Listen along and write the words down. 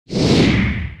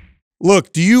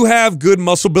Look, do you have good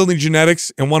muscle building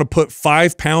genetics and want to put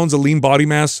 5 pounds of lean body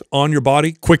mass on your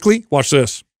body quickly? Watch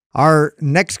this. Our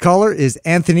next caller is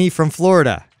Anthony from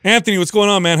Florida. Anthony, what's going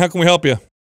on, man? How can we help you?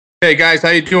 Hey guys, how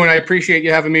you doing? I appreciate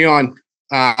you having me on.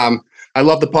 I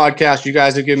love the podcast. You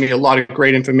guys have given me a lot of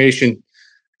great information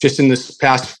just in this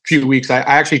past few weeks. I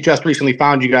actually just recently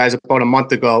found you guys about a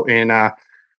month ago, and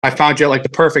I found you at like the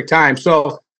perfect time.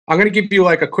 So I'm going to give you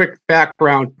like a quick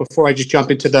background before I just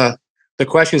jump into the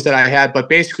questions that I had. But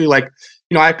basically, like,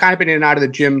 you know, I've kind of been in and out of the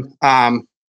gym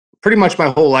pretty much my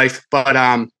whole life. But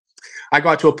I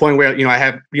got to a point where, you know, I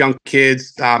have young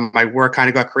kids. My work kind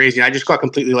of got crazy. And I just got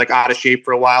completely like out of shape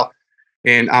for a while.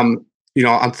 And you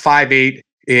know, I'm 5'8",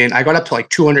 and I got up to like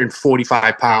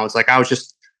 245 pounds. Like I was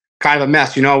just kind of a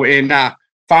mess, you know. And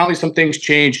finally, some things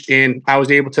changed, and I was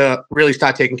able to really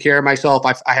start taking care of myself.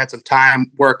 I had some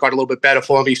time. Work got a little bit better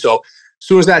for me. So as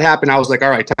soon as that happened, I was like,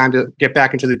 all right, time to get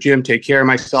back into the gym, take care of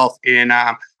myself. And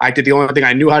I did the only thing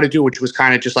I knew how to do, which was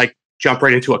kind of just like jump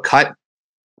right into a cut.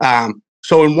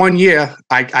 So in 1 year,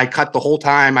 I cut the whole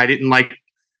time. I didn't like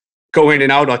go in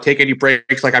and out or take any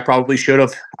breaks like I probably should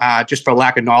have, just for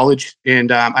lack of knowledge.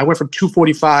 And I went from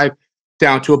 245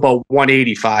 down to about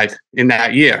 185 in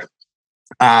that year.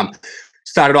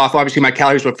 Started off, obviously, my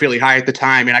calories were fairly high at the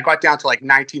time, and I got down to like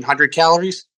 1,900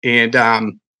 calories. And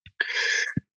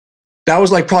that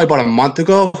was like probably about a month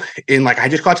ago. And like I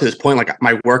just got to this point, like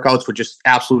my workouts were just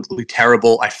absolutely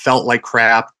terrible. I felt like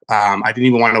crap. I didn't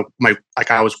even want to,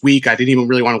 I was weak. I didn't even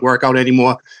really want to work out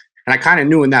anymore. And I kind of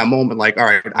knew in that moment, like, all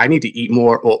right, I need to eat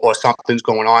more or something's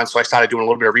going on. So I started doing a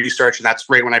little bit of research, and that's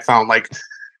right when I found like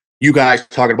you guys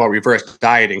talking about reverse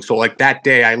dieting. So like that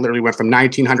day, I literally went from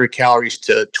 1,900 calories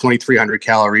to 2,300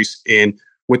 calories. And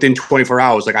within 24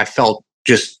 hours, like I felt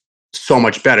just so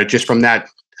much better just from that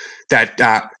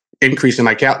increase in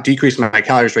my decrease in my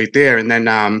calories right there. And then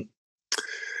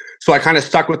so I kind of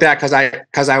stuck with that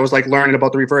because I was like learning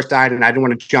about the reverse diet, and I didn't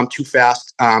want to jump too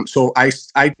fast. So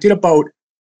I did about,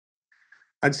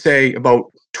 I'd say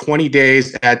about 20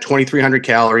 days at 2,300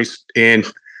 calories, and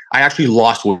I actually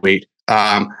lost weight.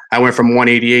 I went from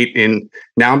 188, and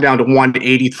now I'm down to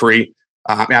 183.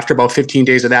 After about 15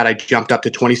 days of that, I jumped up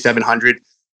to 2,700.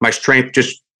 My strength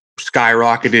just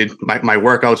skyrocketed. My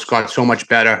workouts got so much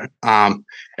better.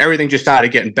 Everything just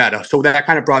started getting better. So that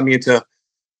kind of brought me into,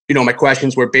 you know, my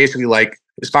questions were basically like,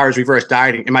 as far as reverse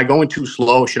dieting, am I going too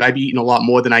slow? Should I be eating a lot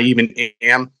more than I even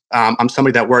am? I'm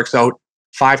somebody that works out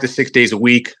 5 to 6 days a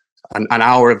week, an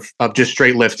hour of just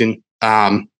straight lifting.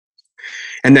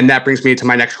 And then that brings me to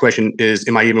my next question is,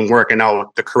 am I even working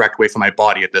out the correct way for my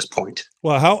body at this point?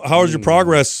 Well, how is your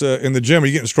progress in the gym? Are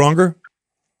you getting stronger?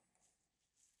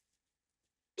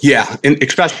 Yeah, and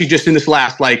especially just in this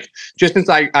last, like, just since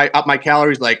I upped my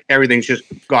calories, like everything's just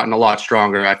gotten a lot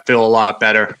stronger. I feel a lot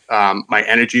better. My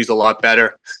energy's a lot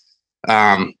better.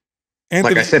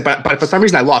 Anthony, like I said, but for some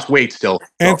reason I lost weight still.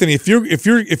 Anthony, if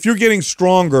you're getting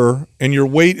stronger and your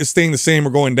weight is staying the same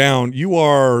or going down,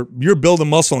 you're building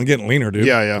muscle and getting leaner, dude.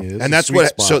 Yeah. And that's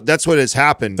what has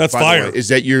happened. That's fire. Is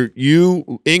that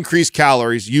you increased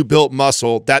calories, you built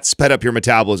muscle, that sped up your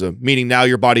metabolism, meaning now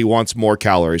your body wants more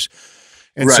calories.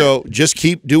 And right. So just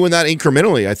keep doing that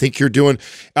incrementally. I think you're doing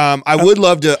I would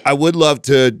love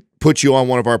to put you on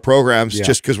one of our programs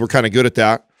just because we're kind of good at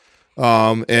that.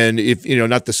 And if, you know,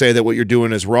 not to say that what you're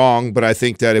doing is wrong, but I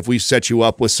think that if we set you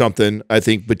up with something, I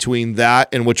think between that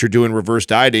and what you're doing reverse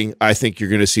dieting, I think you're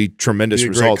going to see tremendous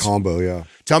results. Great combo, yeah.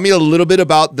 Tell me a little bit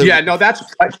about the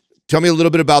Tell me a little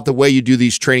bit about the way you do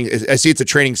these training. I see it's a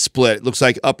training split. It looks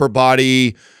like upper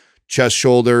body, chest,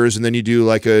 shoulders, and then you do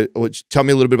like tell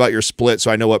me a little bit about your split so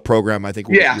I know what program I think.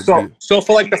 So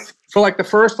for the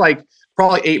first like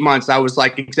probably 8 months, I was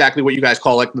like exactly what you guys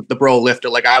call like the bro lifter.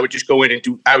 Like I would just go in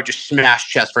and I would just smash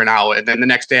chest for an hour, and then the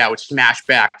next day I would smash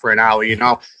back for an hour, you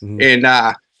know. Mm-hmm.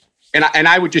 And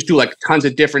I would just do like tons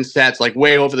of different sets, like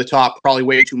way over the top, probably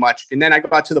way too much. And then I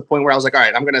got to the point where I was like, all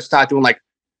right, I'm gonna start doing like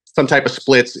some type of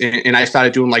splits, and I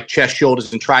started doing like chest,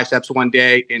 shoulders, and triceps one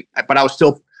day, but I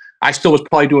still was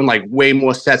probably doing like way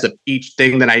more sets of each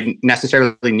thing than I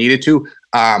necessarily needed to.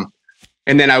 And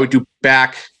then I would do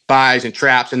back, buys, and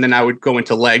traps, and then I would go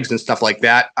into legs and stuff like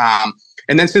that.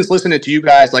 And then since listening to you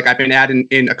guys, like I've been adding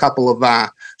in a couple of,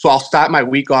 so I'll start my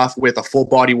week off with a full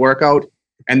body workout,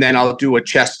 and then I'll do a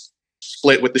chest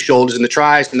split with the shoulders and the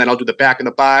tries, and then I'll do the back and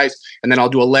the buys, and then I'll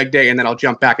do a leg day, and then I'll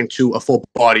jump back into a full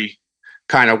body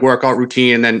kind of workout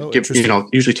routine, and then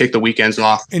usually take the weekends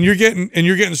off. And you're getting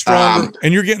stronger,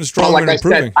 and you're getting stronger and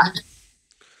improving.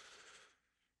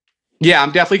 Yeah,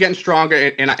 I'm definitely getting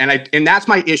stronger, and that's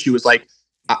my issue is like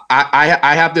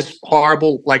I have this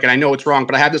horrible, like, and I know it's wrong,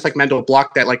 but I have this like mental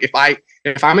block that like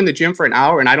if I'm in the gym for an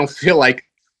hour and I don't feel like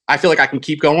I can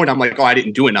keep going, I'm like, oh, I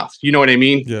didn't do enough. You know what I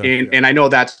mean? Yeah, and I know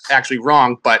that's actually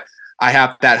wrong, but I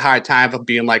have that hard time of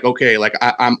being like, okay, like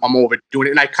I'm overdoing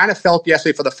it. And I kind of felt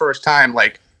yesterday for the first time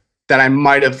like that I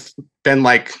might have been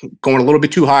like going a little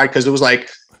bit too hard, because it was like,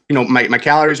 you know, my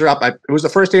calories are up. It was the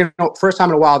first time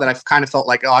in a while that I kind of felt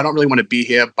like, oh, I don't really want to be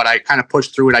here, but I kind of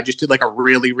pushed through it. I just did like a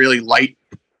really, really light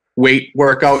weight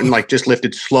workout and like just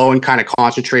lifted slow and kind of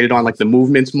concentrated on like the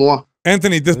movements more.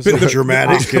 Anthony, the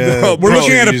dramatic. we're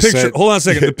looking at a picture. Hold on a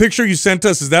second. The picture you sent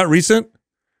us, is that recent?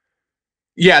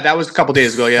 Yeah, that was a couple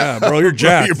days ago. Yeah, bro, you're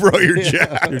jacked. Bro, you're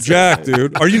jacked. You're jacked,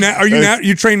 dude. Are you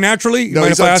you train naturally? No,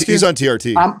 he's on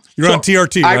TRT. You're on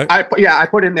TRT, right? I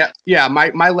put in that. Yeah,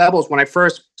 my levels when I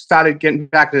first started getting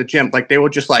back to the gym, like they were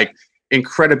just like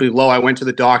incredibly low. I went to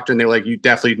the doctor and they were like, you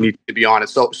definitely need to be on it.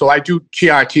 So I do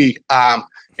TRT, and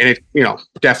it, you know,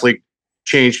 definitely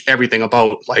changed everything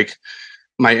about like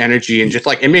my energy, and just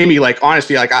like it made me like,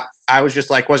 honestly, like I was just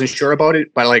like wasn't sure about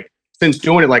it, but like since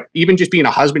doing it, like even just being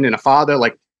a husband and a father,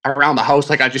 like around the house,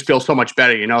 like I just feel so much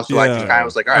better, you know. So I just kind of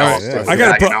was like, all right,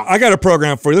 I got a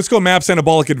program for you. Let's go MAPS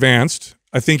Anabolic Advanced.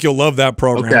 I think you'll love that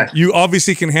program. Okay. You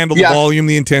obviously can handle the volume,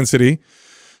 the intensity.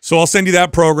 So I'll send you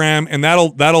that program, and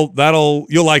that'll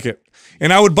you'll like it.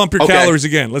 And I would bump your calories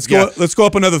again. Let's go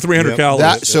up another 300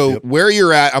 calories. Where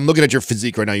you're at, I'm looking at your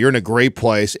physique right now. You're in a great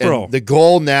place. And the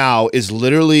goal now is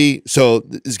literally, so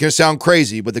it's going to sound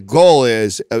crazy, but the goal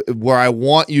is where I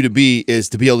want you to be is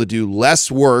to be able to do less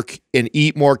work and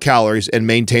eat more calories and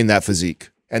maintain that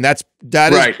physique. And that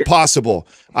is possible.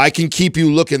 I can keep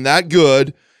you looking that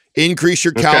good, increase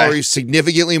your calories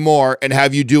significantly more, and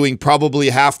have you doing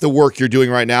probably half the work you're doing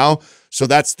right now. So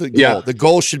that's the goal. Yeah. The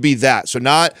goal should be that. So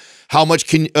not how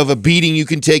much of a beating you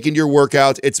can take into your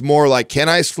workouts. It's more like, can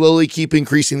I slowly keep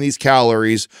increasing these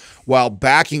calories while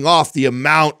backing off the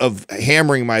amount of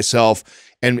hammering myself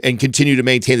and continue to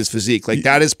maintain this physique? Like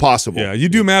that is possible. Yeah, you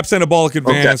do MAPS Anabolic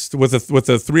Advanced with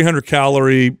a 300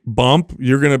 calorie bump.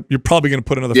 You're probably gonna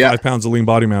put another 5 pounds of lean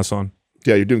body mass on.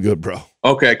 Yeah, you're doing good, bro.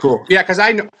 Okay, cool. Yeah,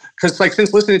 because like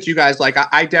since listening to you guys, like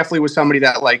I definitely was somebody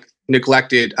that like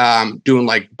neglected doing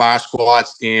like bar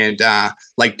squats and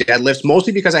like deadlifts,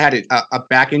 mostly because I had a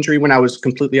back injury when I was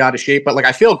completely out of shape. But like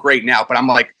I feel great now, but I'm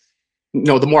like, you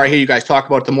know, the more I hear you guys talk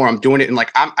about it, the more I'm doing it, and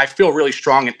like I feel really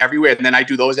strong in everywhere. And then I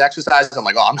do those exercises, I'm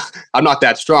like, oh, I'm not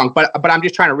that strong, but I'm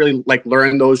just trying to really like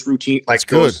learn those routines. Like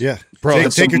good, yeah. Bro,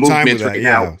 take your time with that.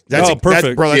 Yeah, that's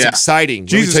perfect, bro. That's exciting.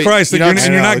 Jesus Christ,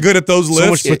 you're not good at those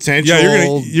lifts. So much potential.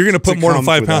 Yeah, you're gonna put more than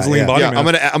 5 pounds of lean body mass.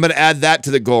 I'm gonna add that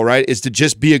to the goal. Right, is to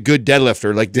just be a good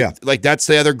deadlifter. Like that's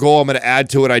the other goal. I'm gonna add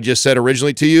to what I just said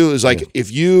originally to you. Is like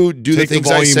if you do the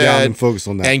things I said and focus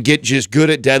on that, and get just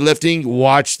good at deadlifting,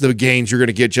 watch the gains you're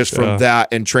gonna get just from that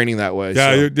and training that way.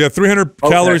 Yeah, 300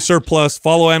 calorie surplus.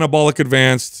 Follow Anabolic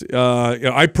Advanced.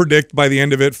 I predict by the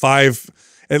end of it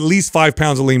at least 5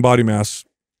 pounds of lean body mass.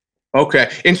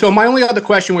 Okay. And so my only other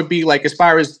question would be like, as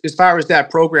far as that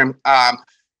program,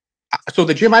 so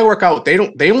the gym I work out,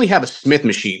 they only have a Smith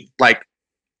machine. Like,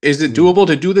 is it doable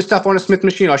to do this stuff on a Smith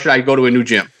machine, or should I go to a new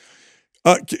gym?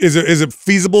 Is it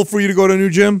feasible for you to go to a new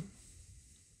gym?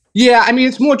 Yeah, I mean,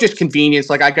 it's more just convenience.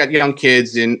 Like I got young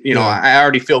kids, and you know, I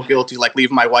already feel guilty like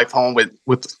leaving my wife home with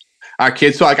our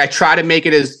kids. So like I try to make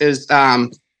it as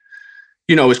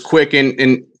you know, as quick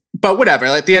and but whatever.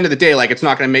 At the end of the day, like it's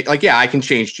not going to make like I can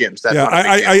change gyms. That's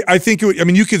I think I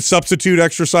mean you could substitute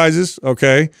exercises,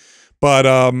 okay, but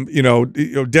you know,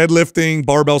 deadlifting,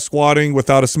 barbell squatting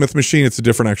without a Smith machine, it's a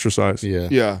different exercise.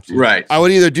 Yeah, right. I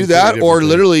would either do that or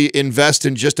literally invest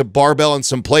in just a barbell and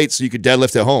some plates so you could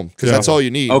deadlift at home, because that's all you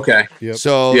need. Okay. Yep.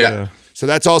 So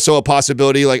that's also a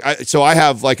possibility. Like I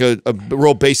have like a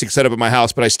real basic setup at my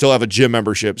house, but I still have a gym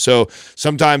membership. So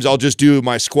sometimes I'll just do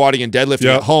my squatting and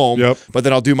deadlifting at home, but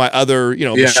then I'll do my other, you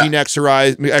know, machine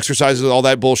exercises, all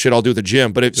that bullshit I'll do at the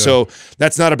gym. But so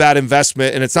that's not a bad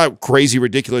investment, and it's not crazy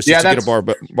ridiculous just to get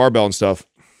a barbell and stuff.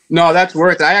 No, that's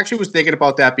worth it. I actually was thinking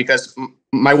about that because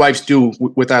my wife's due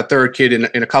with our third kid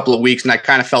in a couple of weeks, and I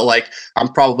kind of felt like I'm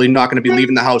probably not going to be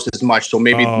leaving the house as much. So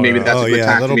maybe that's a good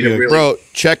time for me to really. Bro,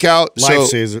 check out. Go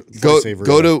to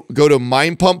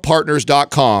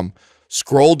mindpumppartners.com.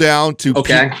 Scroll down to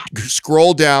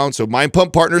scroll down. So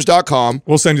mindpumppartners.com.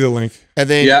 We'll send you the link. And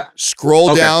then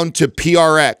scroll down to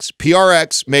PRX.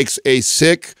 PRX makes a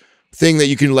sick thing that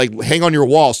you can like hang on your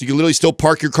wall, so you can literally still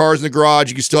park your cars in the garage.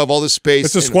 You can still have all this space.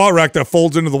 It's a squat rack that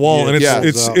folds into the wall, and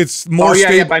it's more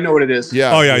stable. Yeah, I know what it is.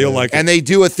 Yeah. Oh yeah, you'll like it. And they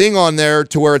do a thing on there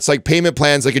to where it's like payment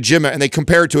plans, like a gym, and they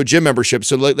compare it to a gym membership.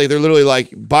 So like, they're literally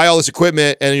like, buy all this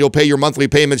equipment, and you'll pay your monthly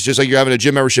payments just like you're having a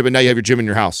gym membership, and now you have your gym in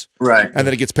your house. Right. And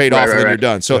then it gets paid off, and then you're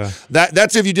done. So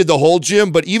that's if you did the whole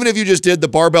gym. But even if you just did the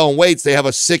barbell and weights, they have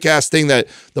a sick ass thing that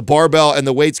the barbell and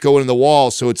the weights go in the wall,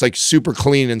 so it's like super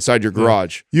clean inside your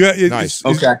garage. Nice.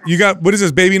 Okay. You got, what is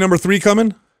this, baby number 3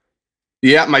 coming?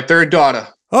 Yeah, my 3rd daughter.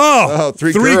 Oh,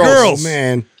 three girls. Oh,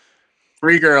 man.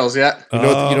 3 girls, yeah. You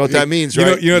know what that means,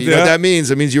 right? You know what that means?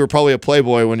 It means you were probably a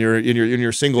playboy when you're in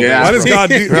your single. Yeah. Why does God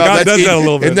do God does that a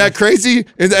little bit? Isn't that crazy?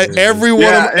 And that every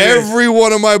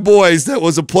one of my boys that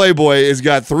was a playboy has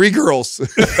got 3 girls.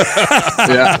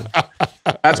 Yeah.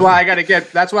 That's why I got to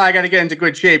get into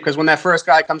good shape, because when that first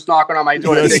guy comes knocking on my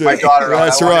door to take my daughter out,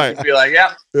 that's right. To be like,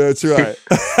 yeah. That's right.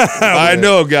 I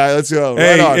know, guy. Let's go.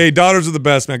 Hey, daughters are the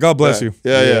best, man. God bless you.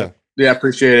 Yeah,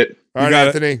 appreciate it. All right,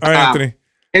 Anthony. All right, Anthony.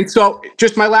 And so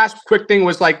just my last quick thing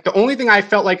was like, the only thing I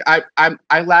felt like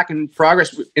I lack in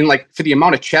progress in, like, for the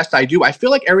amount of chest I do, I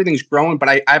feel like everything's growing, but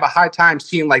I have a hard time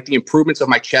seeing like the improvements of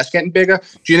my chest getting bigger.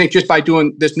 Do you think just by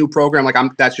doing this new program, like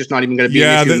that's just not even going to be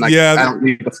an issue? I don't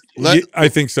need I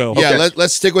think so. Yeah, okay.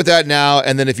 Let's stick with that now.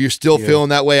 And then if you're still feeling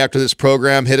that way after this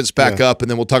program, hit us back up,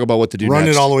 and then we'll talk about what to do Run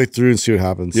next. it all the way through and see what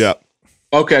happens. Yeah.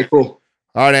 Okay, cool.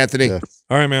 All right, Anthony. All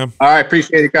right, man. All right,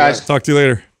 appreciate it, guys. Talk to you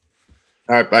later.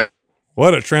 All right, bye.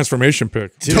 What a transformation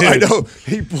pick. Dude, I know.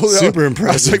 He pulled super out. impressive.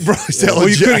 I was like, bro, he's well,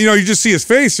 you couldn't, you just see his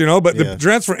face, but the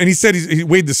transfer, and he said he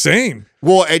weighed the same.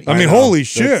 Well, I mean, holy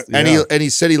shit! And he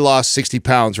said he lost 60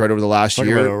 pounds right over the last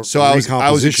year. So I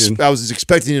was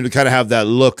expecting him to kind of have that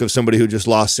look of somebody who just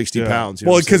lost 60 pounds.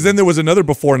 Well, because then there was another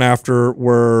before and after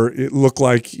where it looked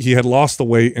like he had lost the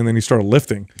weight, and then he started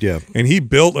lifting. Yeah, and he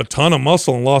built a ton of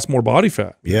muscle and lost more body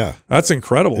fat. Yeah, that's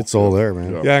incredible. It's all there,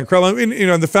 man. Yeah, incredible. I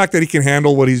mean, the fact that he can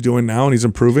handle what he's doing now and he's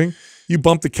improving. You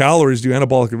bump the calories, do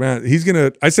anabolic advance. He's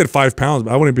gonna. I said 5 pounds,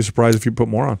 but I wouldn't be surprised if you put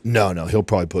more on. No, he'll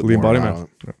probably put lean more body on. mass.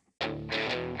 Yeah.